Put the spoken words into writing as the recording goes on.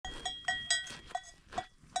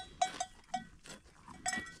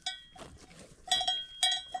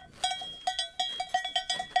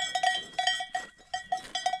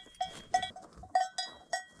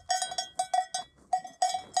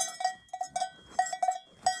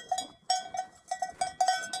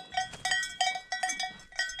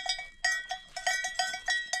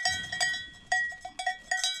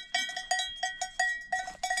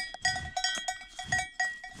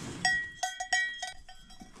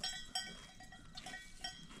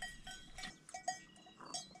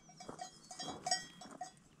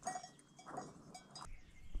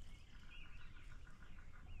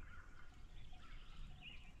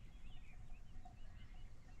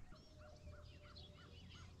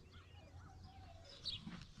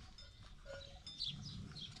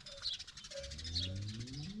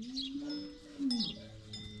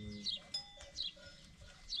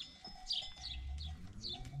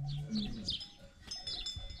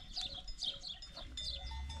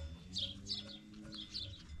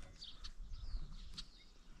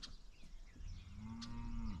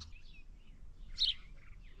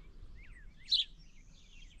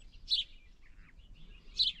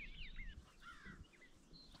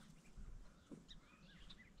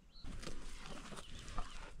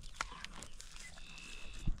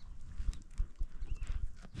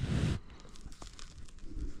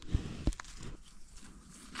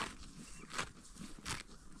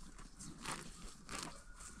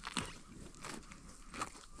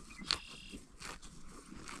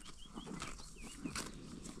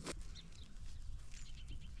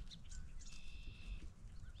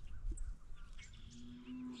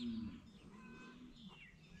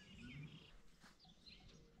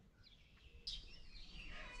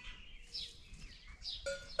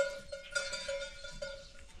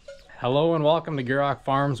Hello and welcome to Gierok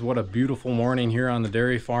Farms. What a beautiful morning here on the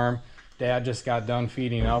dairy farm. Dad just got done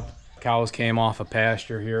feeding up. Cows came off a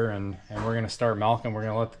pasture here and we're gonna start milking. We're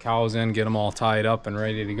gonna let the cows in, get them all tied up and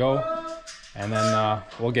ready to go. And then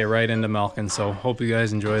we'll get right into milking. So hope you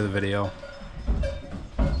guys enjoy the video.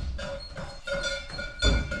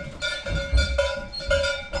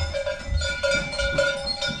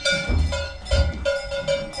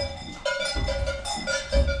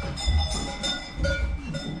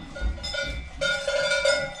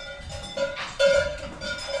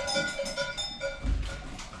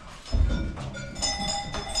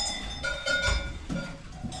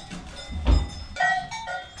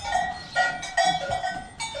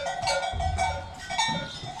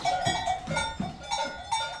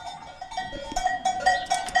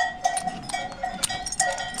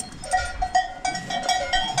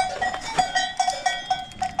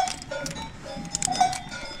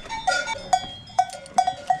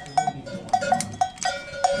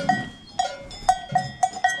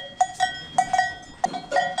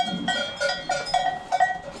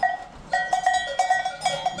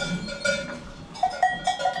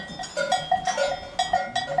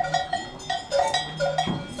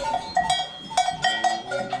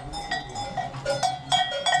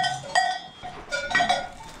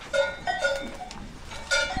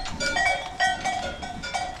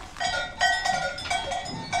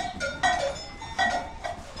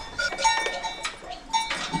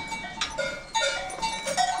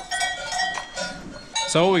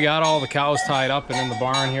 So we got all the cows tied up and in the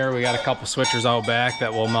barn here. We got a couple switchers out back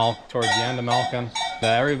that will milk towards the end of milking.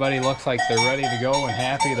 Everybody looks like they're ready to go and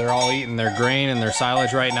happy. They're all eating their grain and their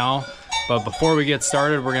silage right now. But before we get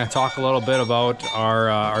started, we're going to talk a little bit about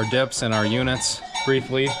our dips and our units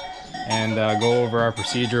briefly, and go over our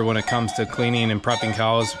procedure when it comes to cleaning and prepping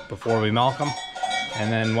cows before we milk them,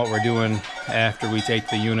 and then what we're doing after we take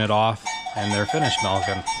the unit off and they're finished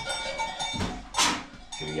milking.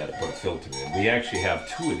 We got to put a filter in. We actually have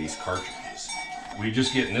two of these cartridges. We're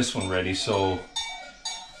just getting this one ready, so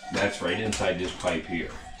that's right inside this pipe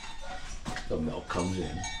here. The milk comes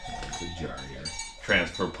in the jar here.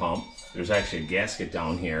 Transfer pump. There's actually a gasket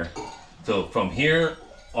down here. So from here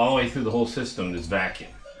all the way through the whole system is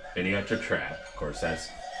vacuum. Then you got your trap. Of course, that's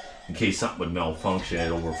in case something would malfunction,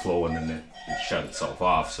 it overflow and then it shut itself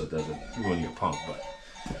off so it doesn't ruin your pump, but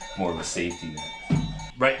more of a safety net.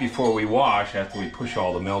 Right before we wash, after we push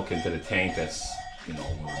all the milk into the tank, that's, when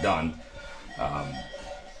we're done,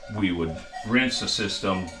 we would rinse the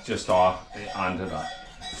system just off onto the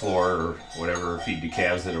floor or whatever, feed the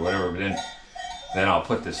calves it or whatever, but then I'll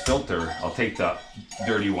put this filter, I'll take the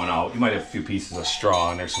dirty one out. You might have a few pieces of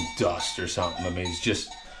straw and there's some dust or something. I mean, it's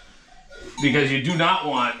just because you do not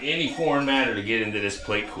want any foreign matter to get into this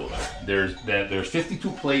plate cooler. There's 52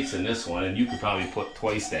 plates in this one, and you could probably put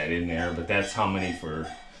twice that in there, but that's how many for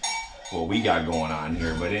what we got going on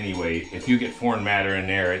here. But anyway, if you get foreign matter in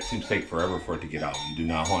there, it seems to take forever for it to get out. You do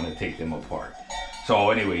not want to take them apart.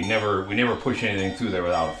 So anyway, we never push anything through there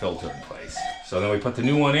without a filter in place. So then we put the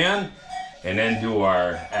new one in, and then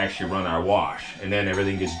actually run our wash, and then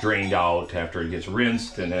everything gets drained out after it gets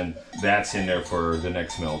rinsed, and then that's in there for the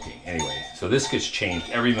next milking. Anyway, so this gets changed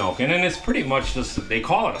every milking, and it's pretty much just, they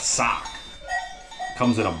call it a sock.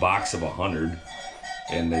 Comes in a box of 100,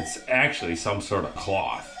 and it's actually some sort of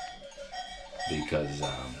cloth, because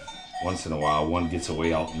once in a while one gets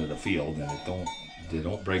away out into the field and they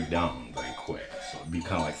don't break down very quick, so it'd be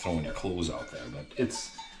kind of like throwing your clothes out there, but it's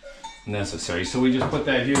necessary. So we just put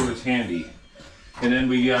that here, it's handy. And then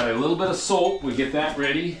we got a little bit of soap, we get that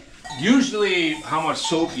ready. Usually how much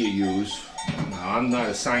soap you use, now, I'm not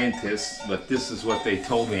a scientist, but this is what they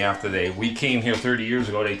told me after we came here 30 years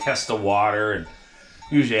ago. They test the water, and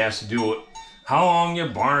usually has to do with how long your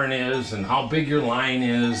barn is and how big your line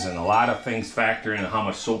is, and a lot of things factor in how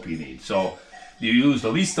much soap you need. So you use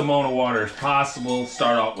the least amount of water as possible.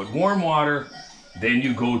 Start out with warm water, then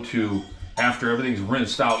you go to, after everything's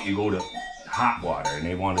rinsed out, you go to hot water, and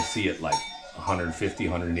they want to see it like 150,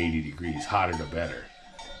 180 degrees, hotter the better.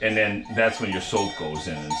 And then that's when your soap goes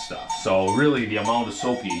in and stuff. So really the amount of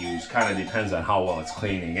soap you use kind of depends on how well it's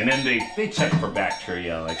cleaning. And then they check for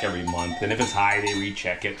bacteria like every month, and if it's high, they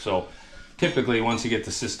recheck it. So typically once you get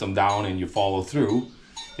the system down and you follow through,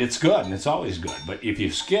 it's good, and it's always good. But if you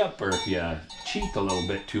skip or if you cheat a little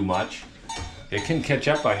bit too much, it can catch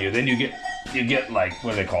up on you. Then you get like,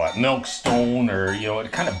 what do they call it, milk stone, or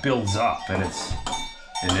it kind of builds up, and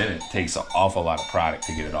then it takes an awful lot of product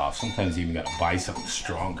to get it off. Sometimes you even got to buy something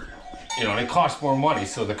stronger. And it costs more money,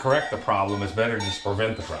 so to correct the problem, it's better to just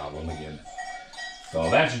prevent the problem again. So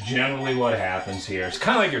that's generally what happens here. It's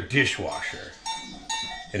kind of like your dishwasher.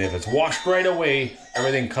 And if it's washed right away,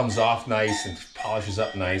 everything comes off nice and polishes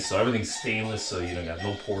up nice. So everything's stainless, so you know, got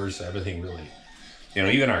no pores, so everything really, you know,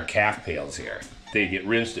 even our calf pails here, they get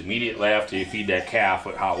rinsed immediately after you feed that calf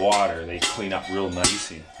with hot water. They clean up real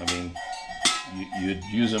nice. I mean, you'd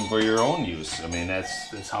use them for your own use. I mean,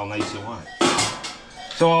 that's how nice you want it.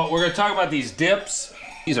 So we're gonna talk about these dips.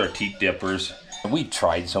 These are teat dippers. We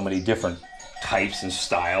tried so many different types and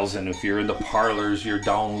styles, and if you're in the parlors, you're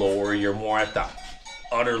down lower, you're more at the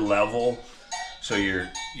udder level, so you're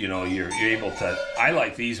able to. I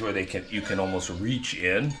like these where you can almost reach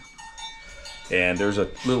in, and there's a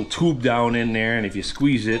little tube down in there, and if you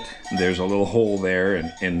squeeze it, there's a little hole there,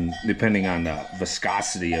 and depending on the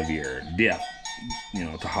viscosity of your dip, you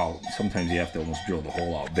know, to how sometimes you have to almost drill the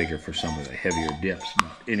hole out bigger for some of the heavier dips.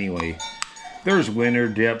 But anyway, there's winter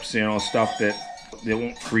dips, you know, stuff that they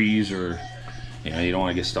won't freeze, or you know, you don't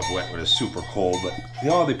want to get stuff wet when it's super cold, but it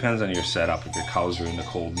all depends on your setup. If your cows are in the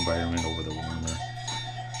cold environment over the warmer.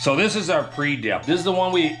 So this is our pre-dip. This is the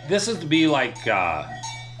one this is to be like,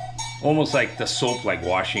 almost like the soap, like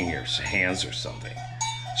washing your hands or something.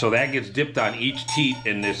 So that gets dipped on each teat,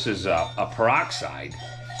 and this is a peroxide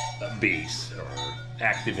base, or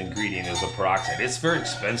active ingredient is a peroxide. It's very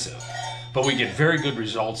expensive, but we get very good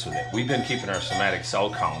results with it. We've been keeping our somatic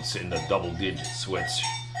cell counts in the double digits, which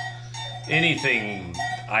anything,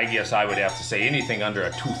 I guess I would have to say, anything under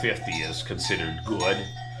a 250 is considered good,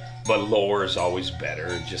 but lower is always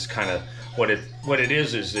better. Just kind of what it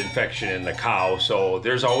is infection in the cow. So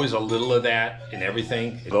there's always a little of that in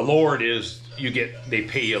everything. The lower it is, they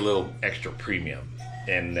pay you a little extra premium,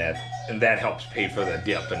 and that helps pay for the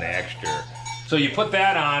dip and the extra. So you put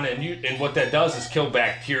that on, and what that does is kill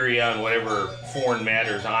bacteria and whatever foreign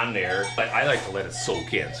matter's on there. But I like to let it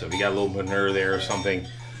soak in. So if you got a little manure there or something,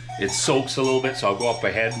 it soaks a little bit. So I'll go up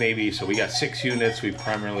ahead maybe. So we got 6 units we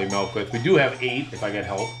primarily milk with. We do have 8 if I get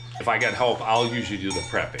help. If I get help, I'll usually do the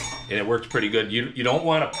prepping, and it works pretty good. You don't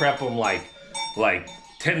want to prep them like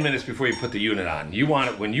 10 minutes before you put the unit on. You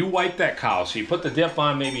want it when you wipe that cow. So you put the dip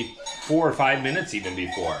on maybe 4 or 5 minutes even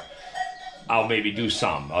before. I'll maybe do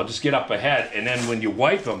some. I'll just get up ahead, and then when you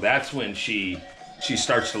wipe them, that's when she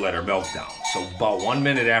starts to let her milk down. So about 1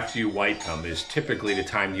 minute after you wipe them is typically the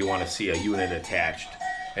time you want to see a unit attached,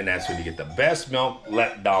 and that's when you get the best milk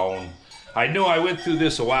let down. I know I went through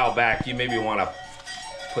this a while back. You maybe want to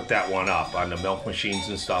put that one up on the milk machines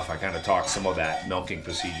and stuff. I kind of talked some of that milking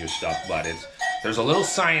procedure stuff, but there's a little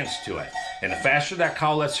science to it. And the faster that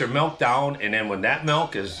cow lets her milk down, and then when that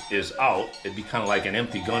milk is out, it'd be kind of like an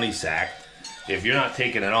empty gunny sack. If you're not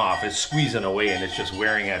taking it off, it's squeezing away and it's just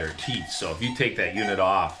wearing at her teeth. So if you take that unit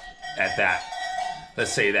off at that,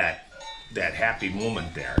 let's say that happy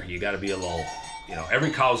moment there, you got to be a little, you know,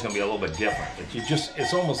 every cow's going to be a little bit different. But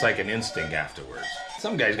it's almost like an instinct afterwards.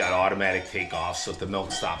 Some guys got automatic takeoffs, so if the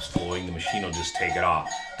milk stops flowing, the machine will just take it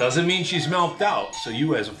off. Doesn't mean she's milked out, so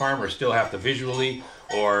you as a farmer still have to visually,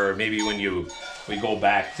 or maybe when we go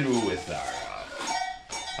back through with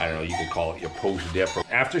our, I don't know, you could call it your post dip.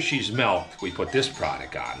 After she's milked, we put this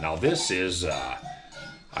product on. Now this is,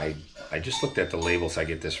 I just looked at the labels, I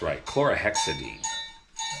get this right, chlorhexidine.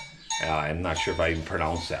 I'm not sure if I even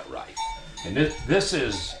pronounced that right. And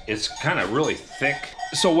it's kind of really thick.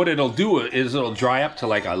 So what it'll do is it'll dry up to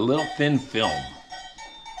like a little thin film.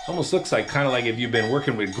 Almost looks like kind of like if you've been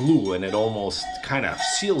working with glue, and it almost kind of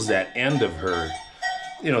seals that end of her,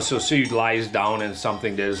 you know, so she lies down in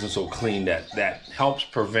something that isn't so clean, that helps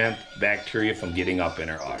prevent bacteria from getting up in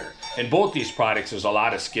her udder. In both these products, there's a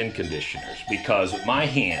lot of skin conditioners, because with my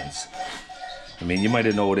hands, I mean, you might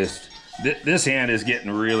have noticed, this hand is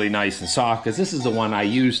getting really nice and soft, because this is the one I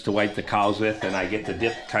use to wipe the cows with, and I get the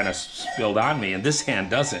dip kind of spilled on me, and this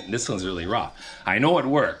hand doesn't, and this one's really rough. I know it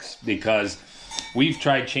works, because we've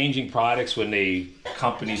tried changing products when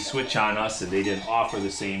companies switch on us and they didn't offer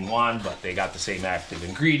the same one, but they got the same active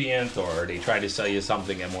ingredient, or they try to sell you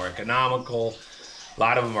something that's more economical. A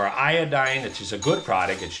lot of them are iodine, which is a good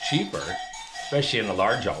product. It's cheaper, especially in the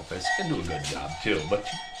large outfits. It can do a good job too,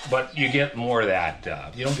 but you get more of that,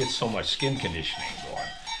 you don't get so much skin conditioning going.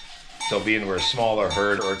 So being we're a smaller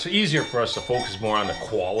herd, or it's easier for us to focus more on the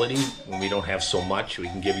quality when we don't have so much. We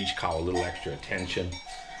can give each cow a little extra attention.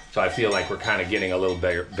 So I feel like we're kind of getting a little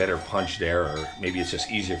better punch there, or maybe it's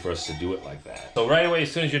just easier for us to do it like that. So right away,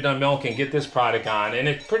 as soon as you're done milking, get this product on, and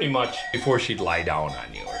it's pretty much before she'd lie down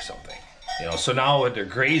on you or something. You know, so now when they're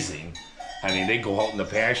grazing, I mean, they go out in the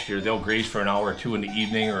pasture, they'll graze for an hour or two in the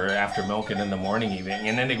evening, or after milking in the morning even,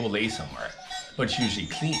 and then they go lay somewhere. But it's usually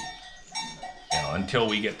clean, you know, until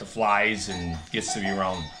we get the flies, and gets to be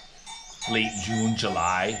around late June,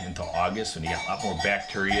 July into August, when you got a lot more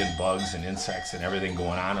bacteria and bugs and insects and everything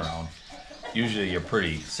going on around. usually you're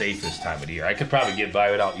pretty safe this time of the year. I could probably get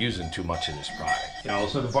by without using too much of this product. You know,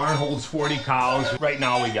 so the barn holds 40 cows. Right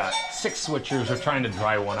now we got 6 switchers. We're trying to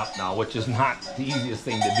dry one up now, which is not the easiest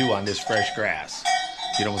thing to do on this fresh grass.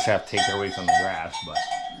 You'd almost have to take her away from the grass, but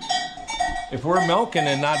if we're milking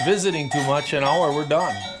and not visiting too much, an hour we're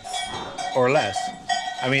done, or less.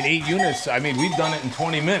 I mean, 8 units, I mean, we've done it in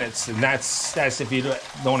 20 minutes, and that's if you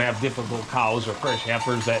don't have difficult cows or fresh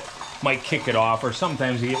heifers that might kick it off, or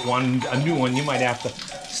sometimes you get a new one, you might have to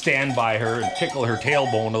stand by her and tickle her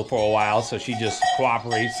tailbone for a while so she just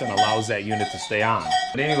cooperates and allows that unit to stay on.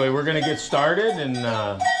 But anyway, we're gonna get started, and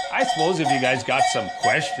I suppose if you guys got some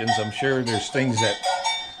questions, I'm sure there's things that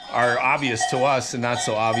are obvious to us and not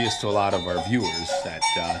so obvious to a lot of our viewers that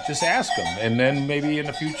just ask them, and then maybe in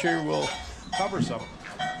the future we'll cover some.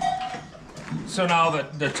 So now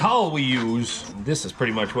the towel we use, this is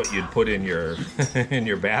pretty much what you'd put in your in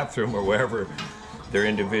your bathroom or wherever. They're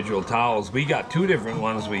individual towels. We got 2 different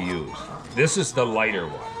ones we use. This is the lighter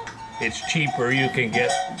one. It's cheaper. You can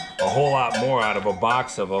get a whole lot more out of a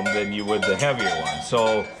box of them than you would the heavier one.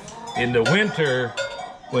 So in the winter,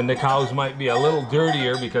 when the cows might be a little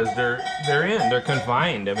dirtier because they're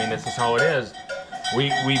confined. I mean, this is how it is.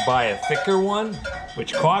 We buy a thicker one,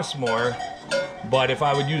 which costs more. But if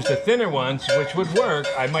I would use the thinner ones, which would work,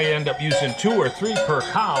 I might end up using 2 or 3 per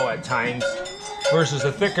cow at times, versus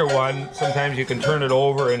a thicker one. Sometimes you can turn it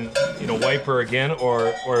over and, you know, wipe her again,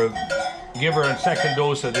 or give her a second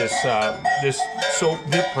dose of this this soap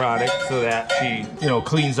dip product so that she, you know,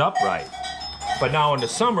 cleans up right. But now in the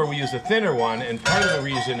summer we use a thinner one, and part of the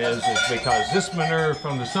reason is because this manure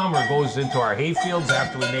from the summer goes into our hay fields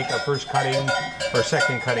after we make our first cutting or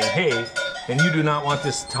second cutting hay, and you do not want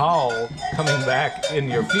this towel coming back in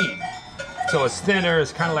your feed. So it's thinner,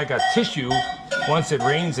 it's kind of like a tissue. Once it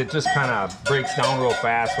rains, it just kind of breaks down real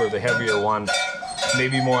fast, where the heavier one,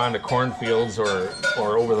 maybe more on the cornfields or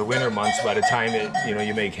over the winter months, by the time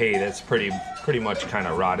you make hay, that's pretty much kind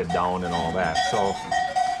of rotted down and all that. So,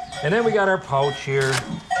 and then we got our pouch here,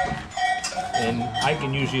 and I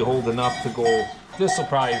can usually hold enough to go. This will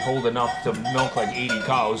probably hold enough to milk like 80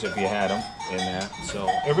 cows if you had them in that. So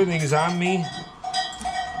everything is on me,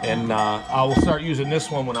 and I will start using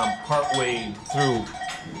this one when I'm partway through.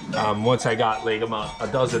 Once I got like about a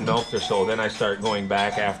dozen milked or so, then I start going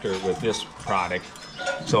back after with this product.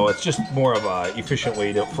 So it's just more of a efficient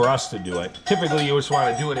way for us to do it. Typically, you just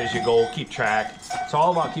want to do it as you go, keep track. It's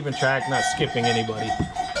all about keeping track, not skipping anybody.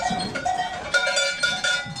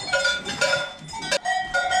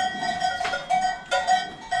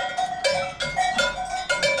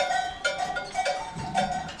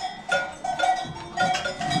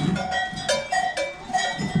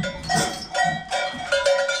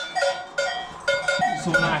 So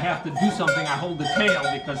when I have to do something, I hold the tail,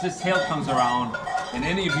 because this tail comes around, and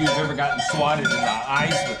any of you have ever gotten swatted in the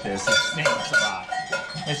eyes with this, it stings a lot.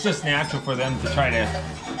 It's just natural for them to try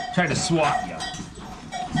to swat you.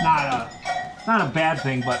 It's not a bad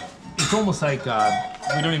thing, but it's almost like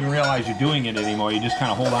we don't even realize you're doing it anymore. You just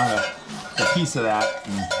kind of hold on to a piece of that,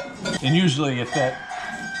 and usually if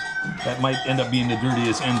that might end up being the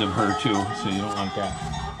dirtiest end of her too, so you don't want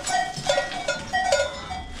that.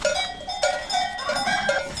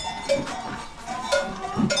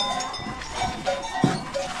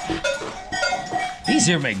 These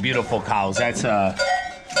here make beautiful cows. That's a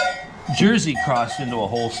Jersey crossed into a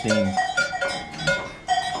Holstein.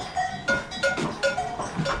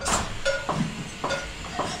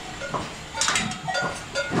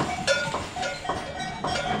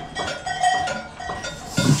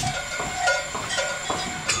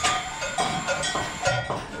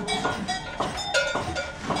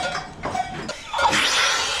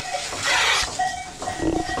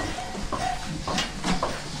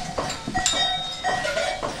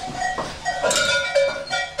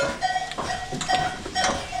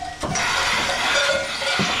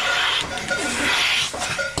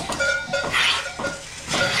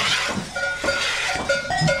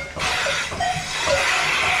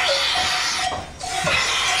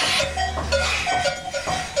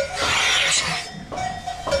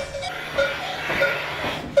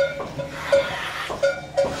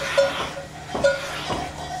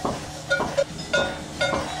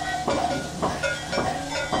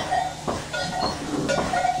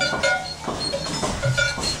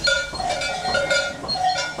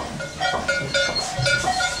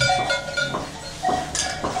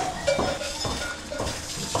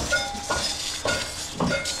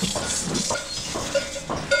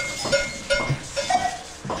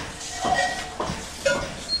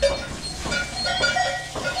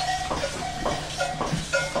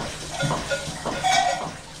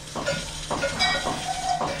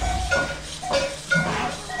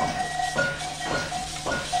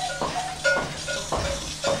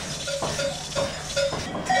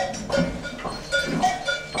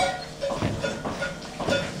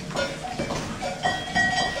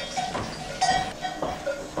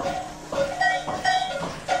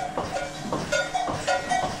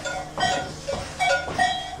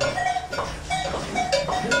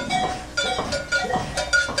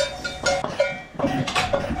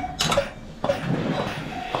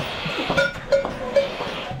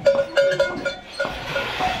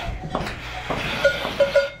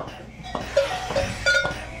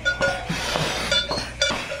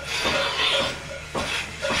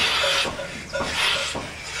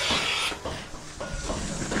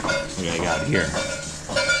 here.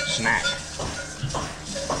 Snack.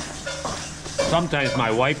 Sometimes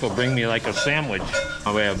my wife will bring me like a sandwich.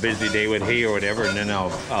 I'll have a busy day with hay or whatever, and then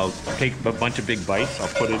I'll take a bunch of big bites. I'll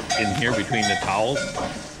put it in here between the towels.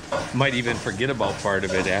 Might even forget about part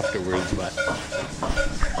of it afterwards, but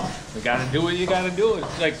we gotta do what you gotta do.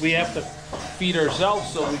 It's like we have to feed ourselves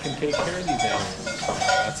so we can take care of these animals.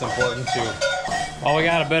 That's important too. Well, we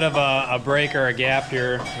got a bit of a break or a gap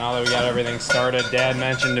here now that we got everything started. Dad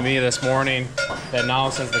mentioned to me this morning that now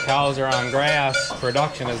since the cows are on grass,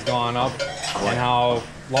 production has gone up, and how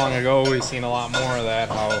long ago we've seen a lot more of that.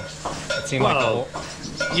 How it seemed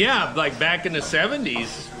yeah, like back in the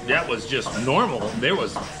 70s, that was just normal. There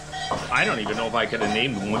was, I don't even know if I could have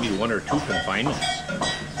named maybe 1 or 2 confinements.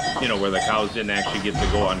 You know, where the cows didn't actually get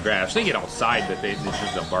to go on grass. They get outside, but it's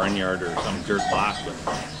just a barnyard or some dirt lot.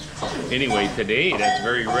 But anyway, today that's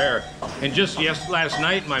very rare. And just last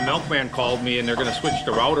night, my milkman called me, and they're going to switch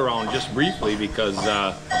the route around just briefly because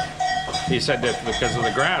he said that because of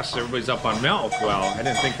the grass, everybody's up on milk. Well, I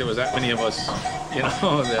didn't think there was that many of us, you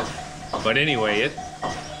know. But anyway,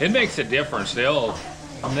 it makes a difference.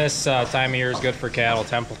 And this time of year is good for cattle,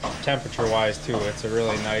 temperature-wise too. It's a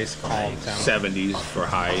really nice, calm temperature. 70s for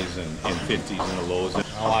highs and 50s in the lows.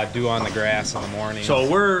 A lot of dew on the grass in the morning. So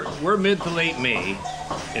we're mid to late May,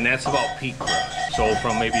 and that's about peak grass. So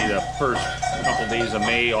from maybe the first couple days of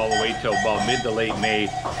May all the way till about mid to late May,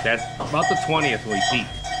 that's about the 20th we peak.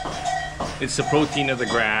 It's the protein of the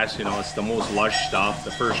grass, you know, it's the most lush stuff,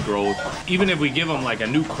 the first growth. Even if we give them like a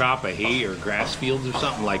new crop of hay or grass fields or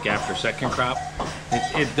something like after second crop,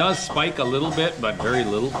 it does spike a little bit, but very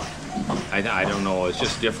little. I don't know, it's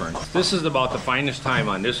just different. This is about the finest time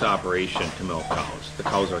on this operation to milk cows. The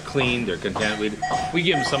cows are clean, they're content. We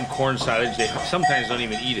give them some corn silage, they sometimes don't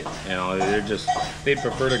even eat it. You know, they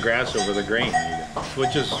prefer the grass over the grain even,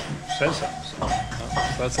 which says something.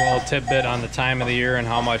 So that's a little tidbit on the time of the year and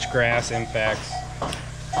how much grass impacts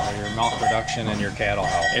your milk production and your cattle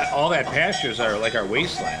health. And all that pastures are like our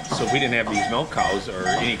wastelands. So if we didn't have these milk cows or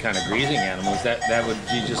any kind of grazing animals, that would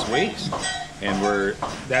be just waste. And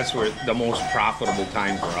that's where the most profitable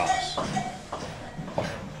time for us.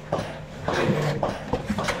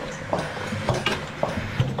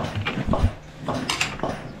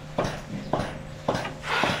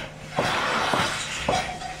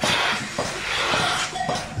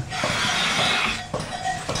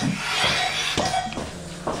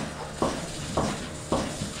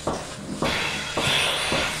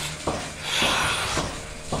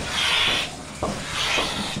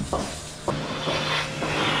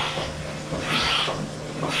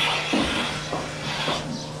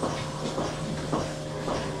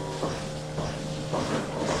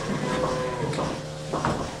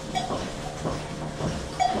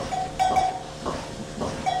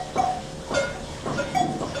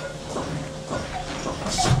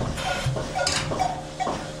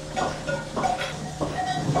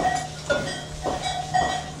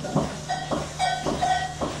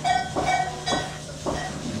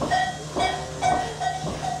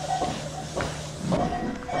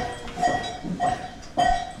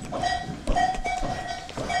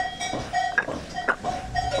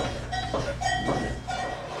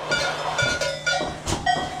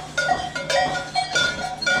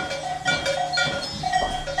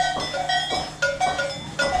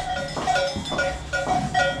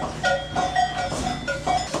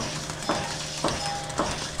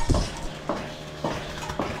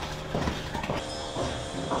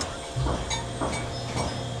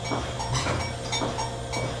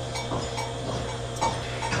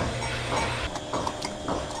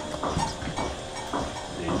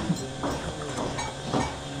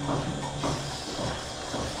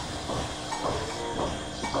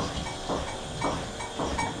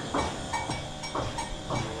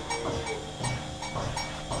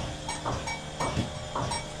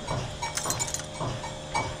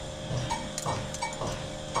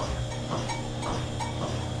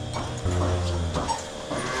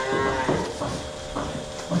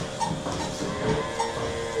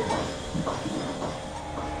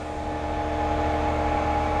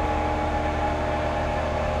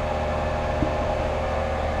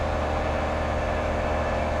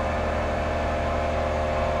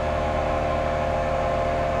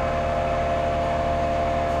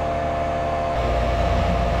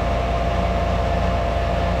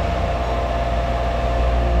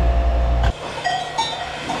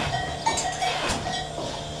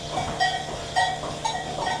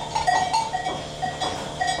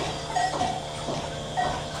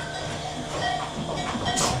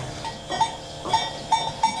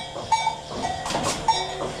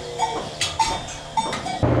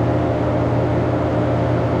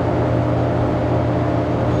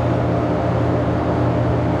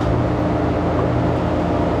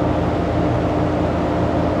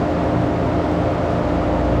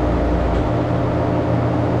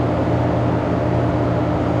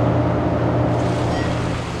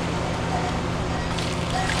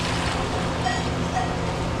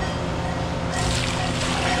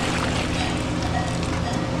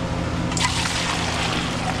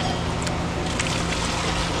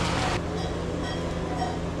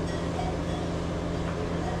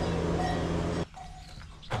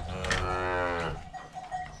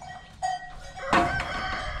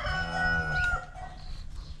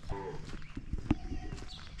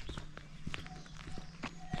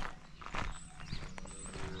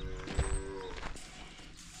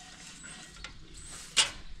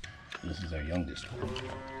 youngest one.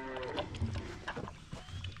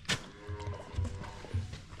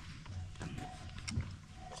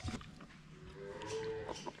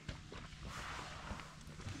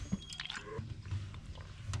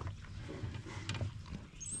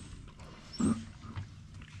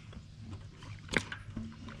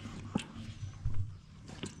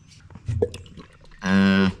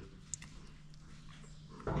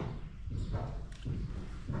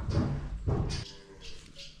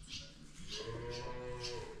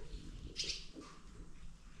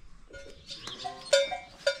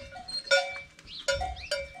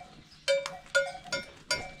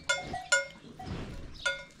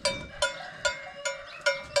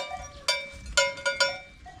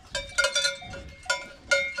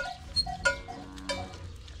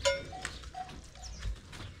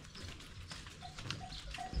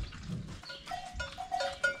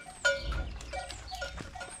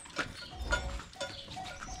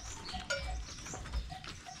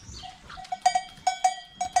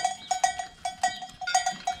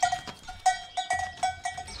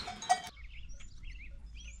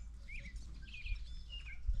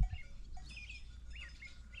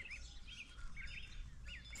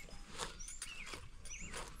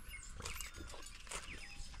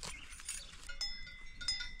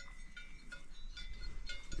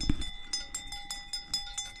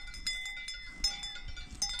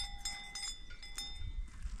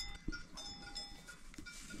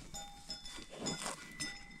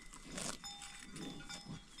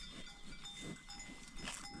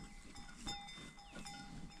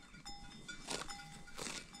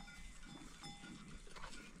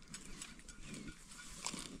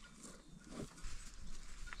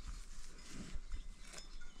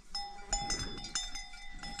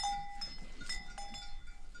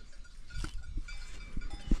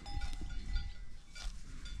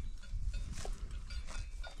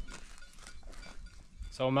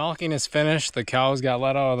 So milking is finished. The cows got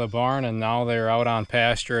let out of the barn and now they're out on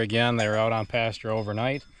pasture again. They were out on pasture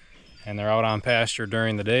overnight and they're out on pasture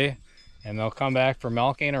during the day. And they'll come back for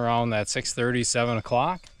milking around that 6:30, 7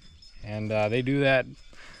 o'clock. And they do that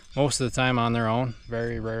most of the time on their own.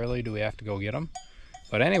 Very rarely do we have to go get them.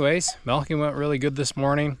 But anyways, milking went really good this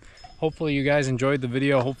morning. Hopefully you guys enjoyed the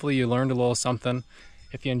video. Hopefully you learned a little something.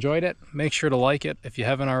 If you enjoyed it, make sure to like it if you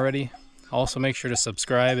haven't already. Also make sure to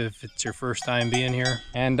subscribe if it's your first time being here,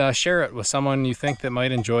 and share it with someone you think that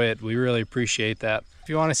might enjoy it. We really appreciate that. If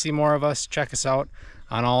you want to see more of us, check us out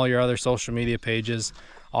on all your other social media pages,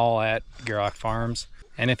 all at Gierok Farms.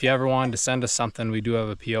 And if you ever wanted to send us something, we do have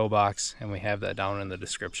a P.O. box and we have that down in the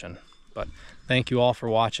description. But thank you all for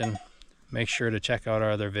watching. Make sure to check out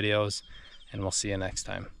our other videos and we'll see you next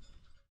time.